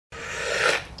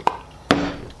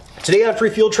Today on Free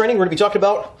Field Training, we're going to be talking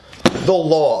about the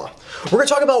law. We're going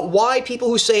to talk about why people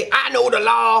who say, I know the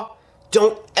law,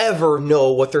 don't ever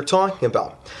know what they're talking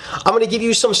about. I'm going to give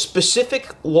you some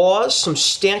specific laws, some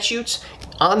statutes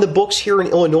on the books here in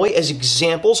Illinois as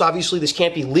examples. Obviously, this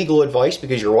can't be legal advice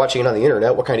because you're watching it on the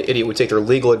internet. What kind of idiot would take their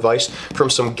legal advice from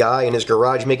some guy in his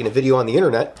garage making a video on the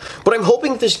internet? But I'm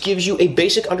hoping this gives you a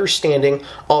basic understanding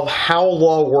of how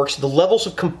law works, the levels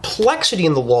of complexity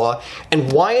in the law,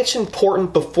 and why it's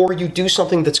important before you do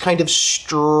something that's kind of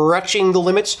stretching the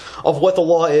limits of what the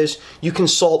law is, you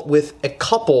consult with a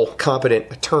couple competent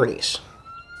attorneys.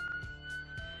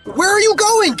 Where are you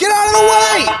going? Get out of the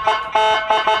way!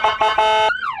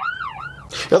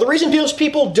 Now, the reason most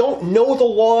people don't know the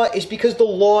law is because the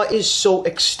law is so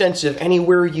extensive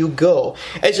anywhere you go.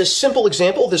 As a simple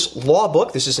example, this law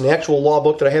book, this is an actual law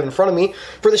book that I have in front of me,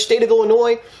 for the state of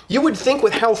Illinois, you would think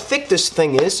with how thick this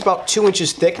thing is, it's about 2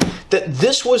 inches thick, that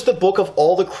this was the book of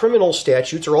all the criminal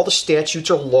statutes or all the statutes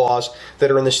or laws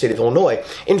that are in the state of Illinois.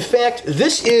 In fact,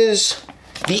 this is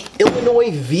the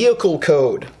Illinois Vehicle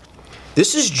Code.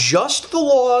 This is just the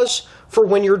laws for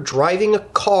when you're driving a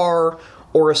car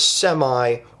or a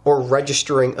semi or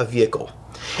registering a vehicle.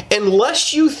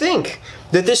 Unless you think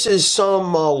that this is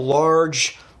some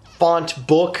large font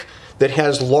book that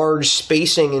has large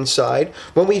spacing inside,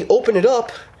 when we open it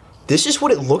up, this is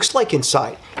what it looks like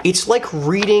inside. It's like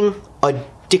reading a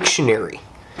dictionary.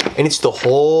 And it's the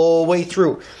whole way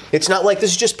through. It's not like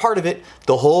this is just part of it.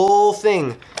 The whole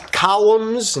thing,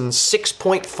 columns and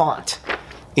 6-point font.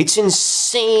 It's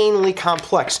insanely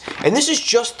complex. And this is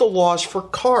just the laws for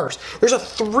cars. There's a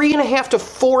 3.5 to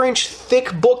 4 inch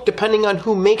thick book, depending on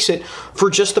who makes it, for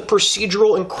just the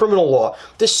procedural and criminal law.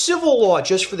 The civil law,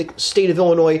 just for the state of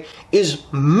Illinois, is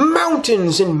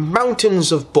mountains and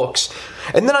mountains of books.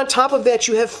 And then on top of that,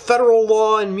 you have federal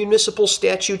law and municipal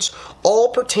statutes, all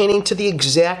pertaining to the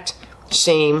exact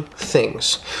same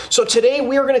things. So today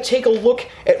we are going to take a look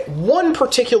at one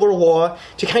particular law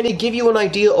to kind of give you an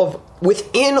idea of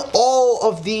within all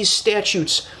of these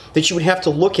statutes that you would have to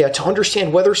look at to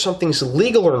understand whether something's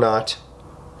legal or not,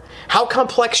 how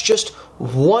complex just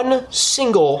one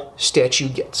single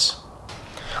statute gets.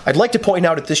 I'd like to point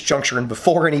out at this juncture, and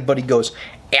before anybody goes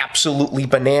absolutely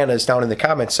bananas down in the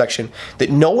comments section, that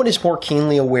no one is more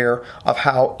keenly aware of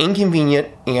how inconvenient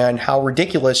and how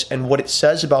ridiculous and what it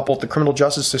says about both the criminal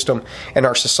justice system and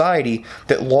our society,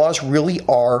 that laws really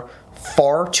are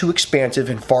far too expansive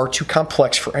and far too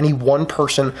complex for any one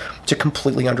person to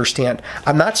completely understand.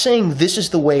 I'm not saying this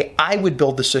is the way I would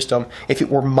build the system if it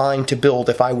were mine to build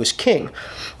if I was king,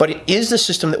 but it is the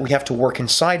system that we have to work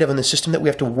inside of and the system that we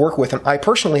have to work with, and I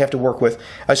personally have to work with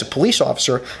as a police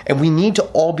officer, and we need to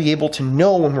all be able to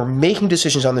know when we're making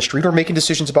decisions on the street or making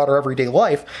decisions about our everyday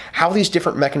life, how these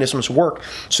different mechanisms work,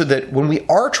 so that when we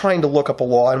are trying to look up a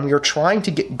law and we are trying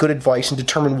to get good advice and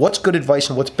determine what's good advice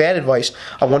and what's bad advice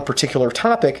on one particular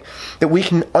topic, that we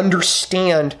can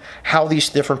understand how these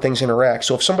different things interact.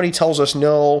 So if somebody tells us,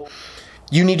 no,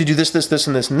 you need to do this, this, this,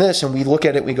 and this, and this, and we look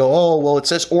at it, we go, oh, well, it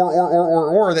says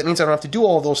or, that means I don't have to do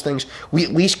all of those things. We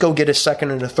at least go get a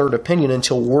second and a third opinion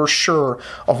until we're sure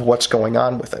of what's going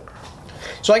on with it.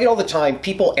 So I get all the time,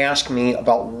 people ask me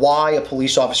about why a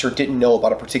police officer didn't know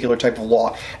about a particular type of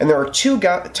law. And there are two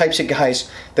types of guys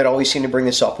that always seem to bring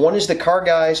this up. One is the car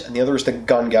guys, and the other is the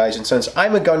gun guys. And since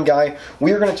I'm a gun guy,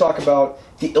 we are going to talk about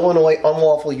the Illinois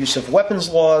unlawful use of weapons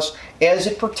laws as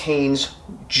it pertains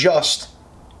just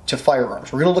to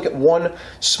firearms. We're going to look at one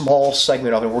small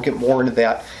segment of it. We'll get more into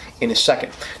that in a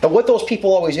second. Now, what those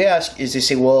people always ask is they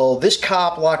say, well, this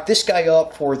cop locked this guy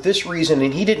up for this reason,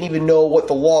 and he didn't even know what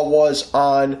the law was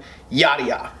on yada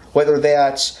yada. Whether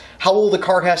that's how old the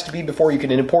car has to be before you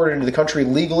can import it into the country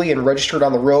legally and register it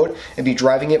on the road and be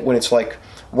driving it when it's like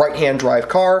right-hand drive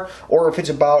car, or if it's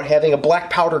about having a black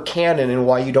powder cannon and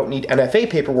why you don't need NFA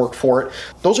paperwork for it.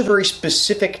 Those are very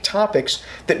specific topics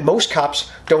that most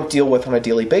cops don't deal with on a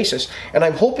daily basis. And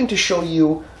I'm hoping to show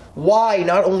you why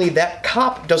not only that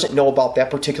cop doesn't know about that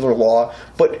particular law,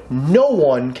 but no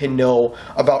one can know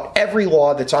about every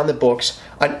law that's on the books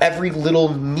on every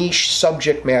little niche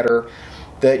subject matter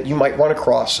that you might run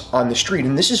across on the street.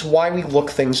 And this is why we look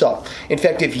things up. In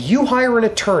fact, if you hire an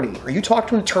attorney or you talk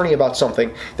to an attorney about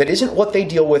something that isn't what they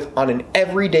deal with on an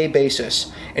everyday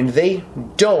basis, and they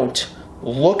don't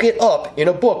look it up in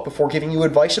a book before giving you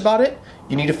advice about it,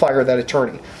 you need to fire that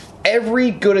attorney. Every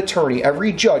good attorney,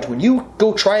 every judge, when you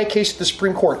go try a case at the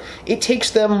Supreme Court, it takes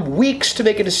them weeks to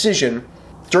make a decision.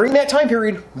 During that time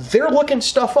period, they're looking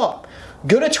stuff up.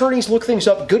 Good attorneys look things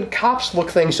up, good cops look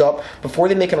things up before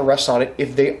they make an arrest on it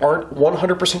if they aren't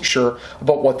 100% sure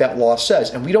about what that law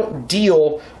says. And we don't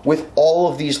deal with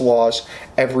all of these laws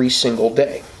every single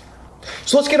day.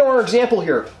 So let's get on our example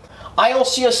here.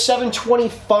 ILCS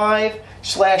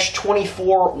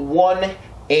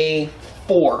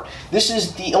 725/24-1A4. This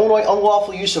is the Illinois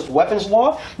unlawful use of weapons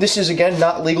law. This is, again,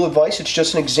 not legal advice. It's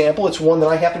just an example. It's one that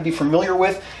I happen to be familiar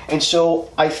with, and so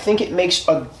I think it makes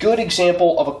a good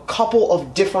example of a couple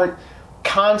of different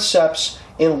concepts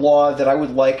in law that I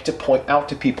would like to point out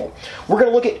to people. We're going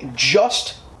to look at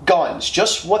just guns,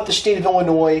 just what the state of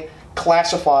Illinois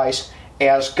classifies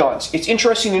as guns. It's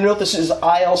interesting to note this is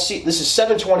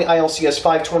 720 ILCS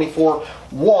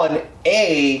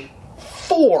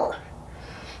 524-1A4.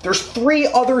 There's 3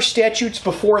 other statutes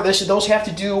before this, and those have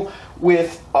to do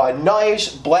with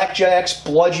knives, blackjacks,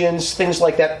 bludgeons, things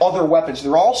like that, other weapons.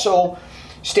 There are also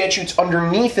statutes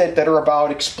underneath it that are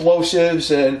about explosives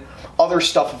and other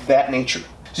stuff of that nature.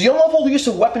 So the unlawful use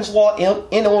of weapons law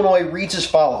in Illinois reads as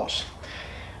follows.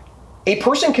 A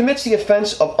person commits the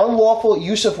offense of unlawful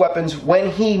use of weapons when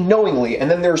he knowingly,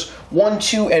 and then there's 1,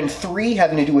 2, and 3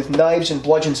 having to do with knives and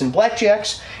bludgeons and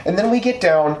blackjacks, and then we get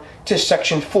down to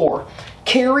section 4.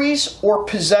 Carries or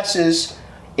possesses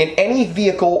in any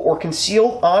vehicle or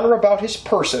concealed on or about his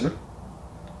person,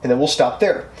 and then we'll stop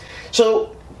there.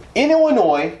 So in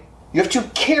Illinois, you have to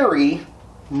carry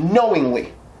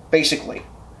knowingly, basically,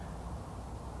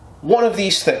 one of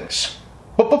these things.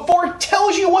 But before it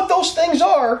tells you what those things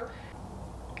are,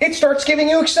 it starts giving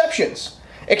you exceptions.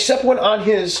 Except when on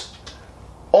his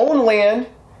own land,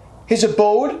 his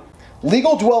abode,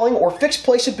 legal dwelling, or fixed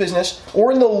place of business,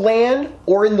 or in the land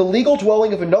or in the legal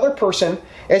dwelling of another person,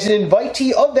 as an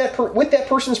invitee of with that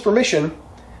person's permission.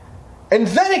 And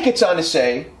then it gets on to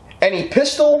say, any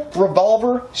pistol,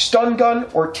 revolver, stun gun,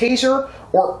 or taser,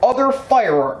 or other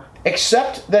firearm,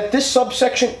 except that this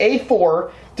subsection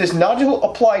A4 does not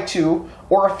apply to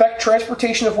or affect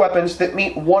transportation of weapons that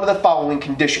meet one of the following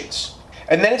conditions.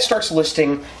 And then it starts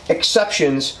listing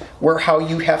exceptions where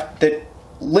that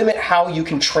limit how you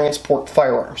can transport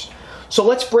firearms. So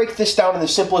let's break this down in the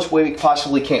simplest way we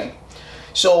possibly can.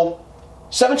 So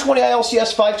 720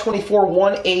 ILCS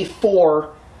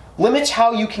 524-1A4 limits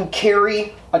how you can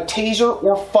carry a taser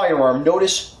or firearm.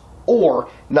 Notice or,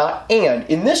 not and.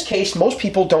 In this case, most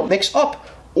people don't mix up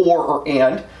or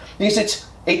and, because it's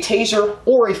a taser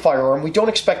or a firearm. We don't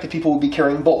expect that people will be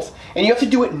carrying both. And you have to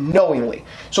do it knowingly.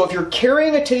 So if you're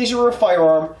carrying a taser or a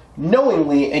firearm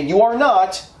knowingly, and you are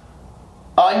not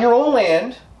on your own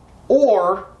land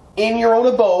or in your own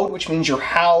abode, which means your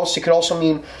house, it could also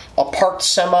mean a parked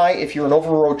semi if you're an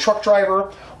over-the-road truck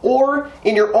driver, or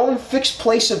in your own fixed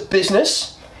place of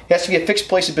business. It has to be a fixed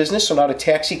place of business, so not a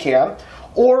taxi cab,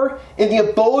 or in the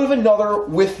abode of another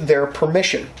with their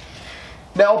permission.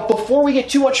 Now, before we get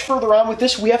too much further on with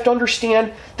this, we have to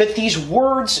understand that these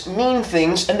words mean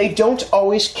things, and they don't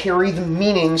always carry the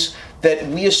meanings that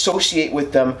we associate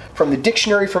with them from the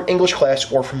dictionary, from English class,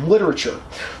 or from literature.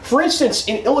 For instance,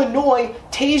 in Illinois,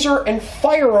 taser and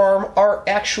firearm are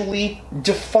actually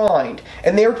defined,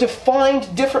 and they are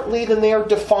defined differently than they are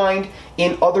defined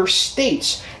in other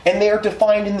states, and they are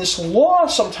defined in this law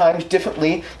sometimes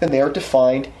differently than they are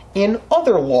defined in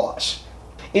other laws.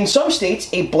 In some states,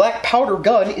 a black powder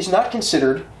gun is not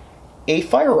considered a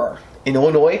firearm. In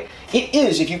Illinois, it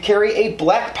is. If you carry a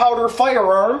black powder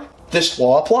firearm, this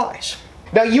law applies.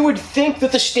 Now, you would think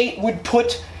that the state would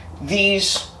put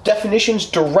these definitions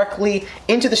directly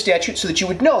into the statute so that you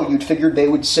would know. You'd figure they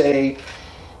would say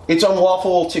it's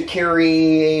unlawful to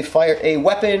carry a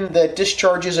weapon that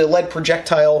discharges a lead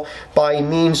projectile by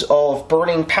means of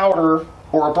burning powder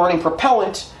or a burning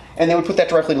propellant, and they would put that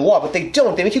directly to law, but they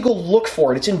don't. They make you go look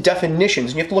for it. It's in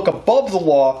definitions, and you have to look above the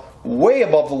law, way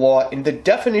above the law, in the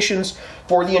definitions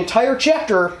for the entire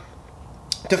chapter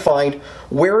to find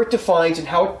where it defines and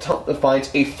how it defines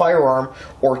a firearm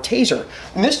or taser.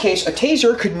 In this case, a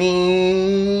taser could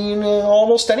mean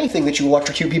almost anything that you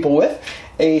electrocute people with.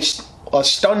 A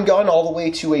stun gun all the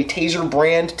way to a taser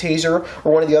brand taser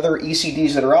or one of the other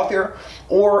ECDs that are out there,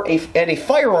 and a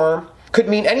firearm could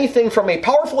mean anything from a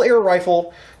powerful air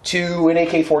rifle to an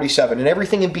AK-47 and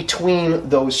everything in between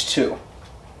those two.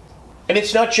 And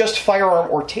it's not just firearm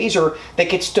or taser that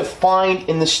gets defined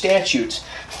in the statutes.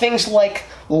 Things like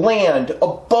land,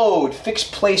 abode,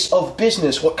 fixed place of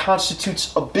business, what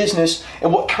constitutes a business,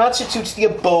 and what constitutes the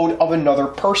abode of another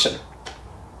person.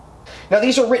 Now,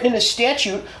 these are written in a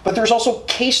statute, but there's also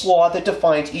case law that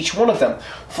defines each one of them.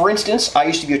 For instance, I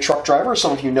used to be a truck driver, as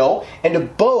some of you know, and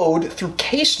abode, through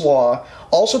case law,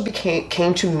 also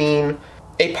came to mean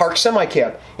a parked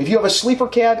semi-cab. If you have a sleeper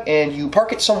cab and you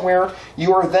park it somewhere,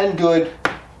 you are then good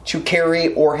to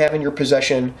carry or have in your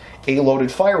possession a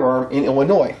loaded firearm in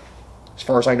Illinois, as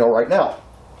far as I know right now.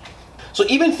 So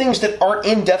even things that aren't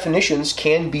in definitions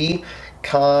can be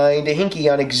kind of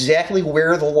hinky on exactly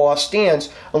where the law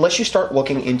stands unless you start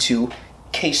looking into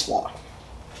case law.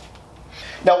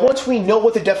 Now, once we know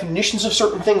what the definitions of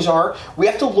certain things are, we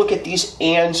have to look at these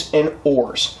ands and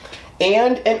ors.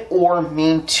 And or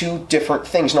mean two different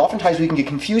things, and oftentimes we can get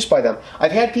confused by them.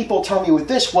 I've had people tell me with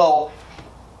this, well,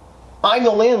 I'm the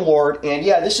landlord, and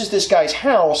yeah, this is this guy's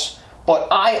house, but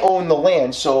I own the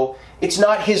land, so it's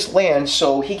not his land,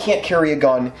 so he can't carry a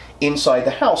gun inside the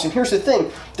house. And here's the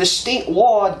thing, the state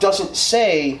law doesn't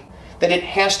say that it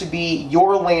has to be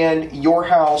your land, your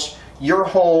house, your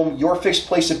home, your fixed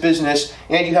place of business,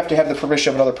 and you have to have the permission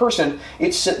of another person.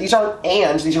 These aren't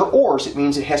ands, these are ors. It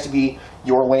means it has to be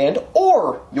your land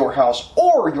or your house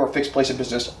or your fixed place of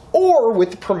business or with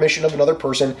the permission of another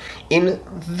person in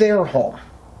their home.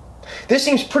 This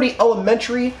seems pretty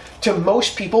elementary to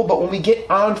most people, but when we get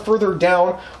on further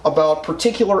down about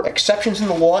particular exceptions in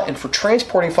the law and for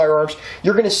transporting firearms,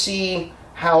 you're going to see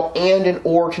how and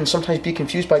or can sometimes be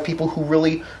confused by people who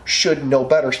really should know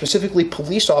better, specifically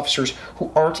police officers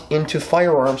who aren't into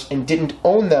firearms and didn't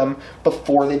own them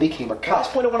before they became a cop. The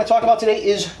last point I want to talk about today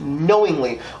is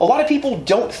knowingly. A lot of people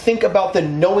don't think about the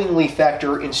knowingly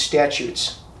factor in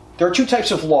statutes. There are two types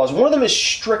of laws. One of them is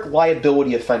strict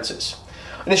liability offenses.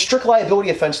 In a strict liability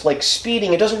offense like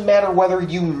speeding, it doesn't matter whether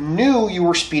you knew you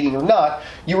were speeding or not.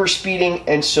 You were speeding,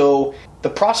 and so the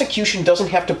prosecution doesn't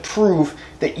have to prove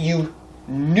that you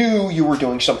knew you were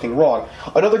doing something wrong.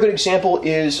 Another good example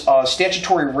is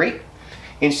statutory rape.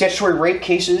 In statutory rape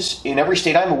cases, in every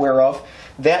state I'm aware of,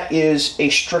 that is a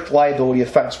strict liability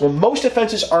offense. Well, most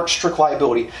offenses aren't strict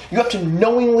liability. You have to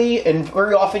knowingly, and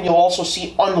very often you'll also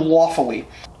see unlawfully.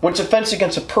 When it's offense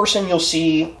against a person, you'll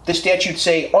see the statute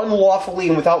say unlawfully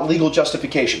and without legal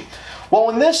justification. Well,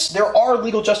 in this, there are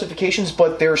legal justifications,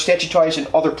 but they're statutized in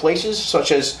other places,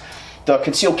 such as the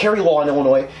concealed carry law in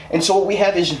Illinois, and so what we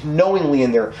have is knowingly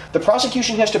in there. The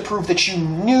prosecution has to prove that you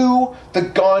knew the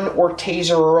gun or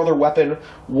taser or other weapon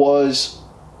was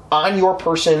on your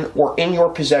person or in your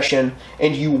possession,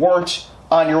 and you weren't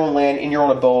on your own land, in your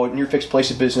own abode, in your fixed place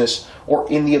of business, or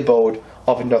in the abode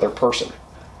of another person.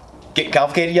 Getting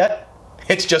complicated yet?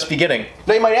 It's just beginning.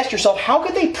 Now you might ask yourself, how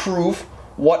could they prove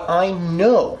what I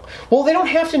know? Well, they don't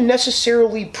have to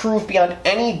necessarily prove beyond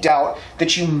any doubt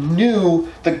that you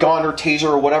knew the gun or taser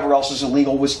or whatever else is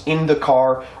illegal was in the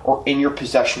car or in your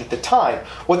possession at the time.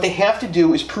 What they have to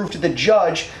do is prove to the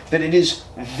judge that it is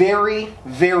very,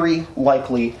 very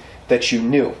likely that you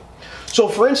knew. So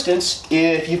for instance,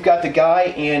 if you've got the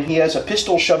guy and he has a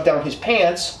pistol shoved down his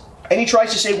pants, and he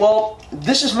tries to say, well,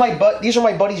 these are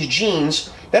my buddy's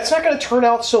jeans, that's not going to turn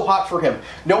out so hot for him.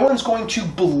 No one's going to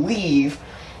believe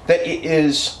that it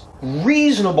is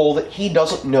reasonable that he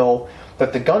doesn't know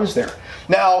that the gun's there.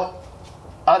 Now,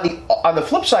 on the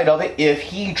flip side of it, if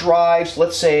he drives,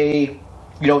 let's say,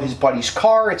 his buddy's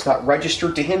car, it's not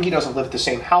registered to him, he doesn't live at the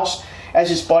same house as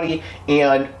his buddy,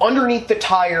 and underneath the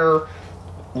tire,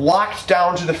 locked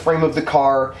down to the frame of the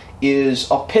car, is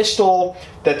a pistol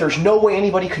that there's no way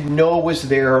anybody could know was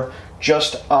there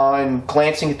just on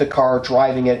glancing at the car,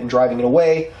 driving it, and driving it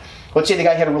away. Let's say the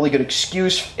guy had a really good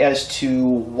excuse as to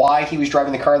why he was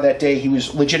driving the car that day. He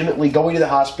was legitimately going to the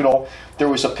hospital. There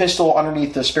was a pistol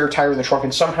underneath the spare tire in the trunk,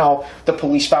 and somehow the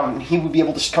police found it, and he would be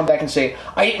able to come back and say,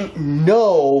 I didn't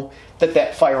know that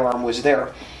that firearm was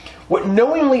there. What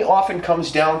knowingly often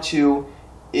comes down to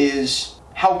is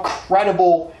how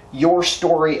credible your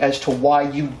story as to why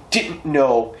you didn't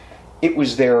know it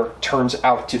was there turns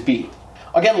out to be.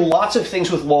 Again, lots of things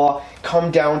with law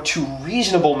come down to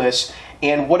reasonableness,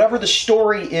 and whatever the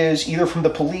story is, either from the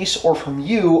police or from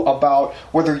you about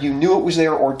whether you knew it was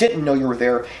there or didn't know you were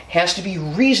there, has to be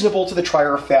reasonable to the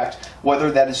trier of fact, whether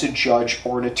that is a judge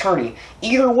or an attorney.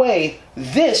 Either way,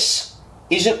 this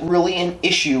isn't really an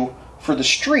issue for the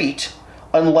street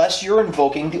unless you're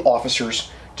invoking the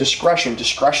officer's discretion.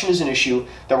 Discretion is an issue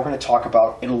that we're going to talk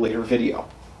about in a later video.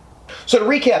 So to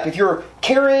recap, if you're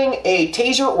carrying a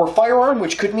taser or firearm,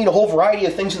 which could mean a whole variety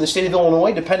of things in the state of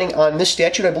Illinois, depending on this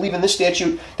statute, I believe in this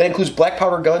statute that includes black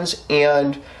powder guns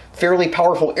and fairly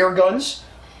powerful air guns.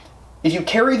 If you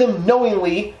carry them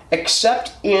knowingly,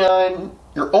 except in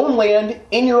your own land,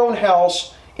 in your own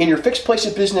house, in your fixed place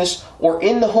of business, or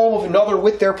in the home of another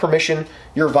with their permission,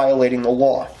 you're violating the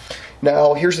law.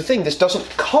 Now, here's the thing. This doesn't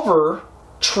cover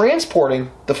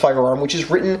transporting the firearm, which is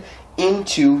written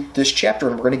into this chapter,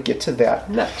 and we're going to get to that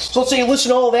next. So let's say you listen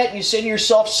to all that and you say to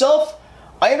yourself,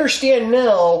 I understand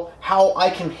now how I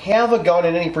can have a gun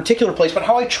in any particular place, but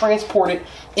how I transport it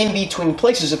in between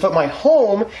places. If at my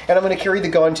home, and I'm going to carry the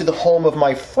gun to the home of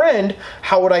my friend,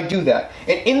 how would I do that?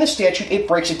 And in the statute, it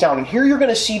breaks it down. And here you're going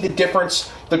to see the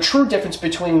difference, the true difference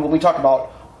between when we talk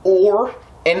about or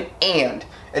and.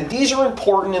 And these are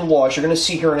important in laws. You're going to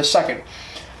see here in a second.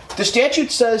 The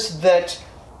statute says that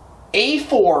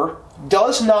A4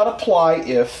 does not apply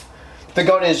if the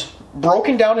gun is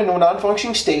broken down into a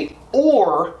non-functioning state,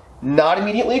 or not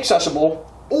immediately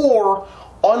accessible, or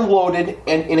unloaded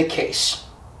and in a case,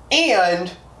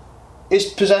 and is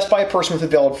possessed by a person with a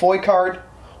valid FOID card,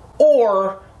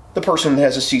 or the person that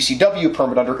has a CCW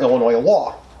permit under Illinois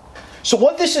law. So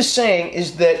what this is saying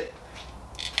is that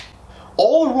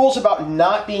all the rules about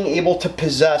not being able to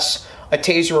possess a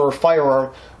taser or a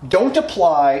firearm don't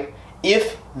apply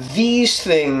if these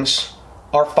things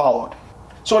are followed.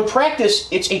 So in practice,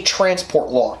 it's a transport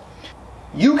law.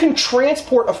 You can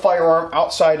transport a firearm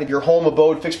outside of your home,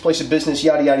 abode, fixed place of business,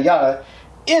 yada, yada, yada,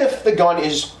 if the gun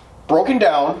is broken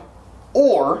down,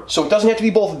 or, so it doesn't have to be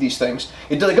both of these things.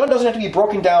 The gun doesn't have to be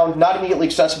broken down, not immediately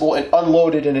accessible, and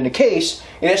unloaded and in a case.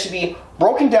 It has to be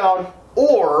broken down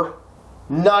or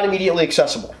not immediately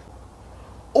accessible,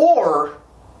 or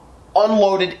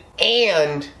unloaded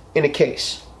and in a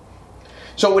case.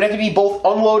 So it would have to be both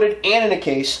unloaded and in a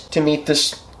case to meet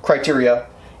this criteria.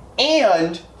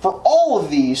 And for all of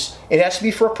these, it has to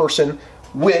be for a person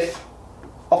with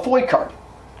a FOID card.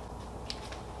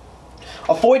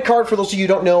 A FOID card, for those of you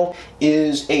who don't know,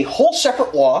 is a whole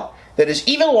separate law that is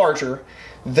even larger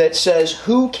that says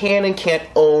who can and can't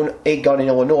own a gun in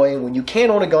Illinois. And when you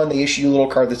can't own a gun, they issue you a little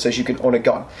card that says you can own a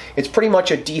gun. It's pretty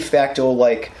much a de facto,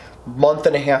 like,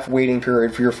 month-and-a-half waiting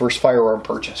period for your first firearm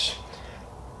purchase.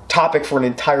 Topic for an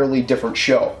entirely different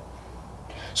show.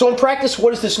 So in practice,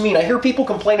 what does this mean? I hear people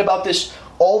complain about this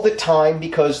all the time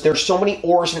because there's so many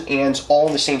ors and ands all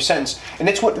in the same sentence. And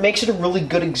it's what makes it a really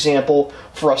good example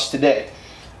for us today.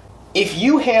 If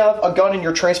you have a gun and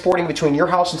you're transporting between your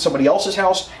house and somebody else's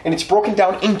house, and it's broken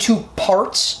down into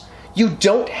parts, you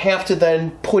don't have to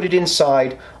then put it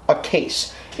inside a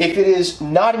case. If it is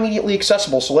not immediately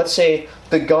accessible, so let's say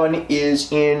the gun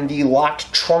is in the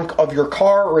locked trunk of your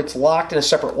car, or it's locked in a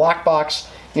separate lockbox,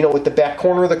 you know, with the back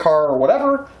corner of the car or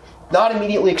whatever, not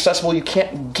immediately accessible, you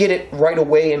can't get it right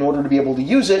away in order to be able to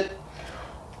use it,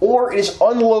 or it is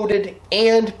unloaded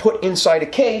and put inside a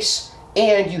case,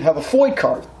 and you have a FOID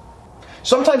card.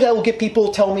 Sometimes I will get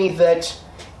people tell me that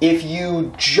if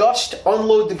you just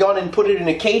unload the gun and put it in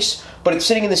a case, but it's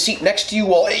sitting in the seat next to you,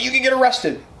 well, hey, you can get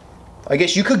arrested. I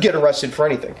guess you could get arrested for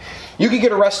anything. You could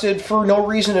get arrested for no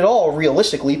reason at all,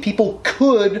 realistically. People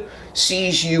could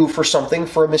seize you for something,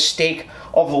 for a mistake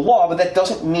of the law, but that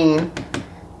doesn't mean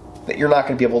that you're not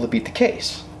going to be able to beat the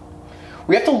case.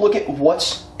 We have to look at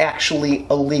what's actually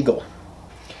illegal.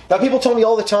 Now, people tell me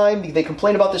all the time, they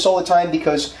complain about this all the time,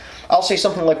 because I'll say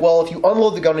something like, well, if you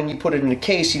unload the gun and you put it in a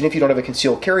case, even if you don't have a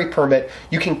concealed carry permit,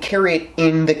 you can carry it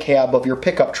in the cab of your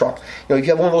pickup truck. You know, if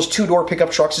you have one of those two-door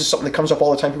pickup trucks, this is something that comes up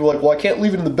all the time. People are like, well, I can't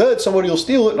leave it in the bed, somebody will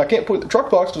steal it, and I can't put it in the truck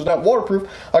box because it's not waterproof.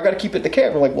 I got to keep it in the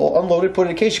cab. We're like, well, unload it, put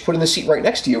it in a case, you put it in the seat right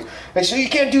next to you. And so you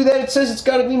can't do that. It says it's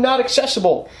got to be not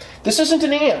accessible. This isn't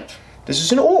an and. This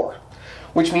is an or,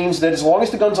 which means that as long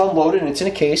as the gun's unloaded and it's in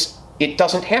a case, it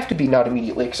doesn't have to be not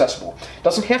immediately accessible. It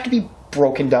doesn't have to be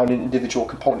broken down in individual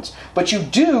components. But you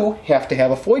do have to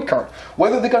have a FOID card.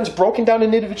 Whether the gun's broken down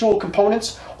in individual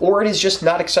components, or it is just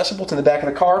not accessible to the back of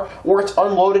the car, or it's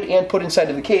unloaded and put inside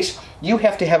of the case, you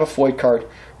have to have a FOID card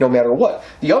no matter what.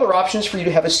 The other option is for you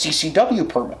to have a CCW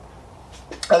permit.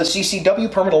 Now, the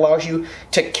CCW permit allows you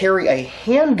to carry a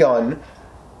handgun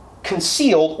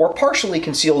concealed or partially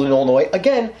concealed in Illinois.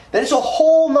 Again, that is a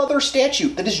whole nother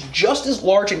statute that is just as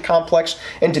large and complex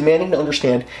and demanding to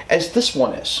understand as this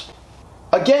one is.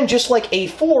 Again, just like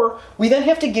A4, we then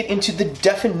have to get into the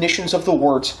definitions of the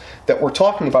words that we're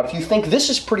talking about. If you think this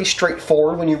is pretty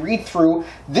straightforward, when you read through,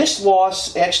 this law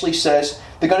actually says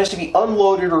the gun has to be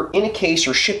unloaded or in a case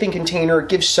or shipping container. It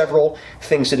gives several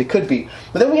things that it could be.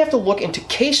 But then we have to look into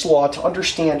case law to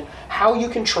understand how you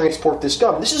can transport this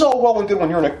gun. This is all well and good when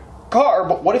you're in a car,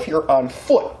 but what if you're on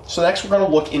foot? So next we're going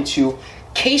to look into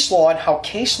case law and how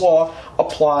case law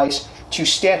applies to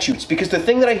statutes. Because the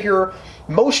thing that I hear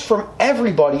most from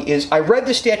everybody is, I read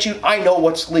the statute, I know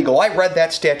what's legal, I read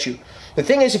that statute. The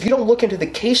thing is, if you don't look into the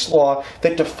case law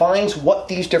that defines what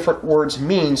these different words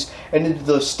means, and into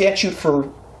the statute for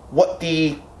what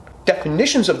the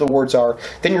definitions of the words are,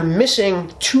 then you're missing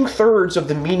 2/3 of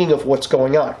the meaning of what's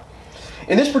going on.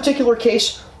 In this particular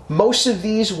case, most of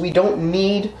these we don't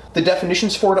need the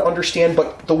definitions for to understand,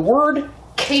 but the word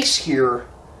case here,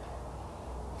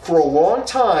 for a long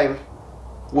time,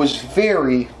 was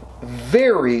very,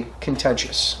 very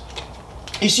contentious.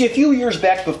 You see, a few years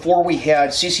back, before we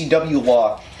had CCW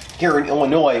law here in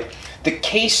Illinois, the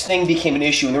case thing became an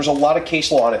issue, and there was a lot of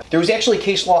case law on it. There was actually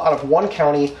case law out of one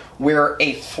county where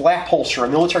a flap holster, a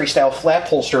military-style flap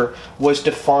holster, was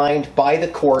defined by the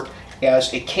court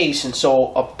as a case, and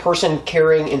so a person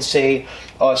carrying in, say,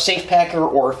 a safe packer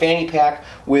or a fanny pack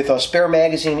with a spare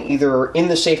magazine either in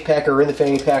the safe pack or in the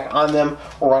fanny pack on them,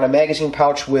 or on a magazine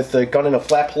pouch with a gun in a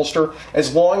flap holster,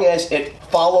 as long as it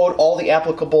followed all the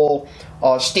applicable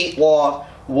state law,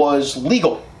 was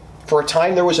legal. For a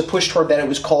time there was a push toward that. It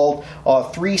was called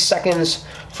 3 seconds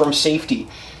from safety.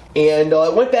 And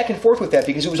it went back and forth with that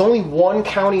because it was only one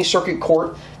county circuit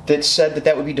court that said that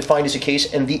that would be defined as a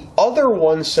case, and the other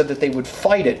one said that they would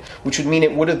fight it, which would mean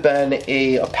it would have been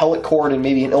a appellate court and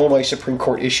maybe an Illinois Supreme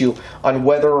Court issue on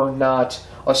whether or not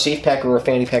a safe pack or a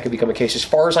fanny pack could become a case. As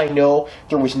far as I know,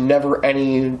 there was never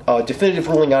any definitive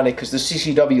ruling on it because the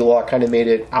CCW law kind of made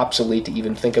it obsolete to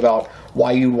even think about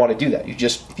why you'd want to do that.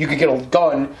 If you could get a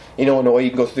gun in Illinois, you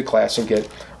can go through the class and get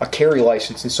a carry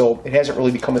license, and so it hasn't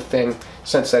really become a thing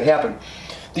since that happened.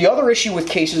 The other issue with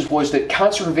cases was that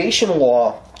conservation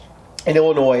law in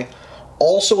Illinois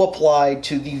also applied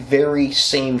to the very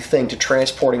same thing, to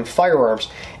transporting firearms.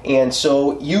 And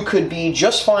so you could be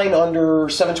just fine under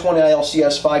 720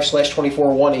 ILCS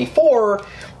 5/24-1A4,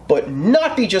 but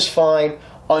not be just fine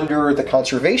under the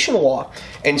conservation law.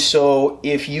 And so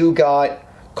if you got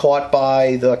caught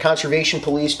by the conservation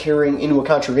police carrying into a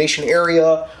conservation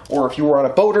area, or if you were on a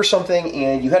boat or something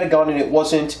and you had a gun and it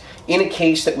wasn't in a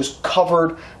case that was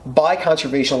covered by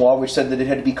conservation law, which said that it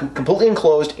had to be completely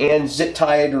enclosed and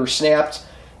zip-tied or snapped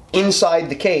inside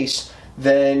the case,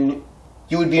 then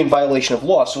you would be in violation of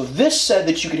law. So this said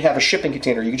that you could have a shipping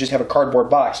container, you could just have a cardboard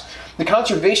box. The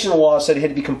conservation law said it had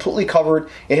to be completely covered,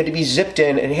 it had to be zipped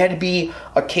in, and it had to be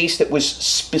a case that was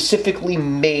specifically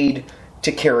made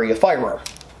to carry a firearm.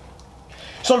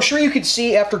 So I'm sure you could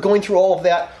see after going through all of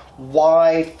that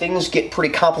why things get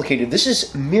pretty complicated. This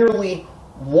is merely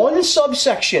one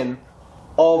subsection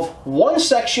of one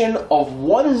section of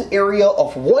one area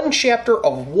of one chapter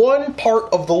of one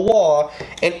part of the law,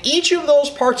 and each of those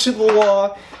parts of the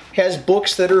law has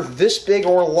books that are this big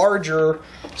or larger,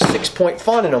 6-point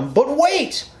font in them. But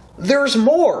wait! There's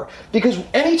more, because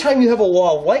anytime you have a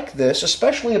law like this,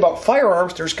 especially about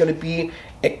firearms, there's going to be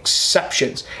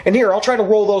exceptions. And here, I'll try to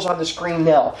roll those on the screen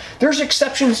now. There's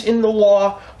exceptions in the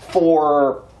law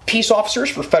for peace officers,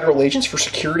 for federal agents, for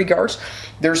security guards.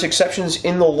 There's exceptions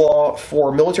in the law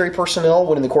for military personnel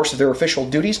when in the course of their official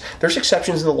duties. There's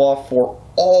exceptions in the law for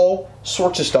all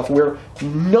sorts of stuff where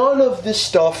none of this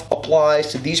stuff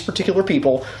applies to these particular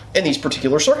people in these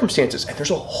particular circumstances. And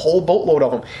there's a whole boatload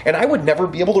of them. And I would never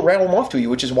be able to rattle them off to you,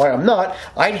 which is why I'm not.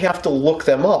 I'd have to look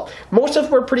them up. Most of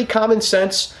them are pretty common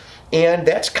sense. And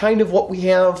that's kind of what we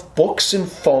have books and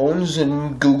phones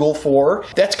and Google for.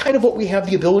 That's kind of what we have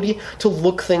the ability to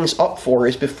look things up for,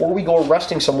 is before we go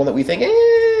arresting someone that we think,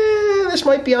 this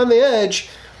might be on the edge,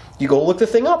 you go look the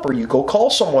thing up, or you go call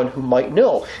someone who might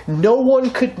know. No one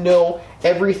could know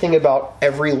everything about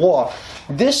every law.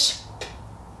 This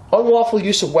unlawful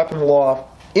use of weapon law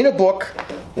in a book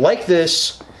like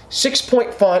this,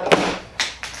 6-point font,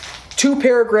 2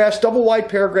 paragraphs, double-wide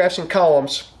paragraphs and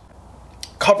columns,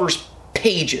 covers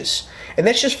pages. And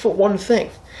that's just for one thing.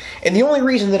 And the only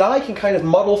reason that I can kind of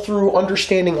muddle through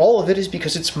understanding all of it is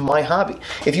because it's my hobby.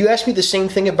 If you ask me the same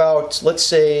thing about, let's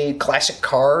say, classic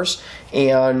cars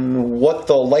and what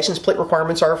the license plate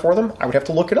requirements are for them, I would have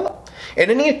to look it up.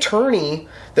 And any attorney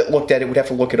that looked at it would have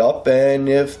to look it up. And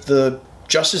if the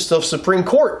Justice of the Supreme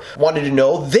Court wanted to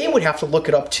know, they would have to look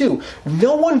it up too.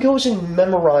 No one goes and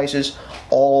memorizes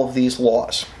all of these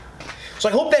laws. So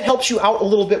I hope that helps you out a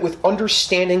little bit with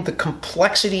understanding the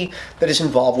complexity that is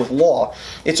involved with law.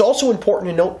 It's also important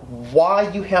to note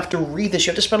why you have to read this. You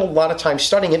have to spend a lot of time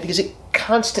studying it because it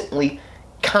constantly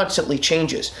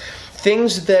changes.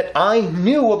 Things that I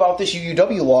knew about this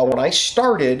UUW law when I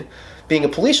started being a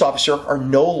police officer are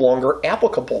no longer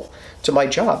applicable to my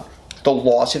job. The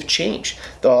laws have changed.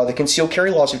 The concealed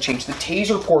carry laws have changed. The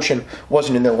taser portion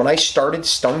wasn't in there. When I started,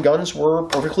 stun guns were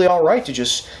perfectly all right to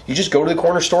you just go to the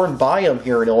corner store and buy them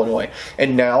here in Illinois.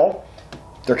 And now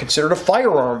they're considered a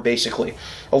firearm, basically.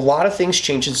 A lot of things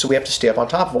change, and so we have to stay up on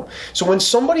top of them. So when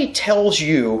somebody tells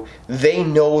you they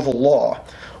know the law,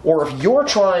 or if you're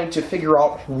trying to figure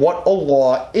out what a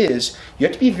law is, you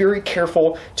have to be very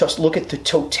careful to look at the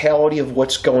totality of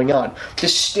what's going on. The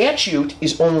statute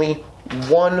is only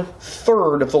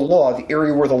 1/3 of the law, the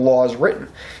area where the law is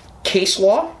written. Case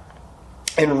law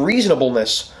and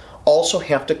reasonableness also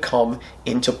have to come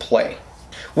into play.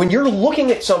 When you're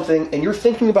looking at something and you're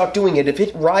thinking about doing it, if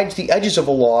it rides the edges of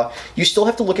a law, you still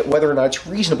have to look at whether or not it's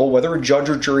reasonable, whether a judge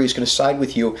or jury is going to side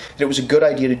with you that it was a good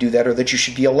idea to do that or that you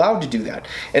should be allowed to do that.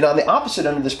 And on the opposite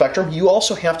end of the spectrum, you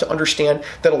also have to understand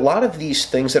that a lot of these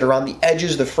things that are on the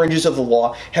edges, the fringes of the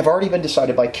law, have already been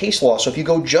decided by case law. So if you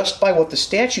go just by what the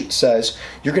statute says,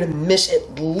 you're going to miss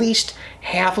at least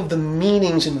half of the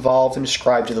meanings involved and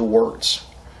ascribed to the words.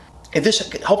 If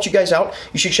this helped you guys out,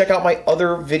 you should check out my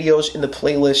other videos in the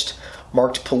playlist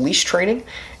marked police training.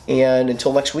 And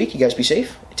until next week, you guys be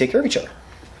safe and take care of each other.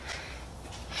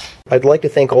 I'd like to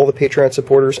thank all the Patreon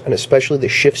supporters, and especially the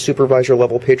shift supervisor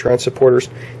level Patreon supporters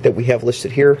that we have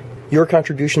listed here. Your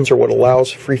contributions are what allows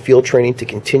free field training to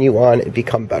continue on and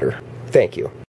become better. Thank you.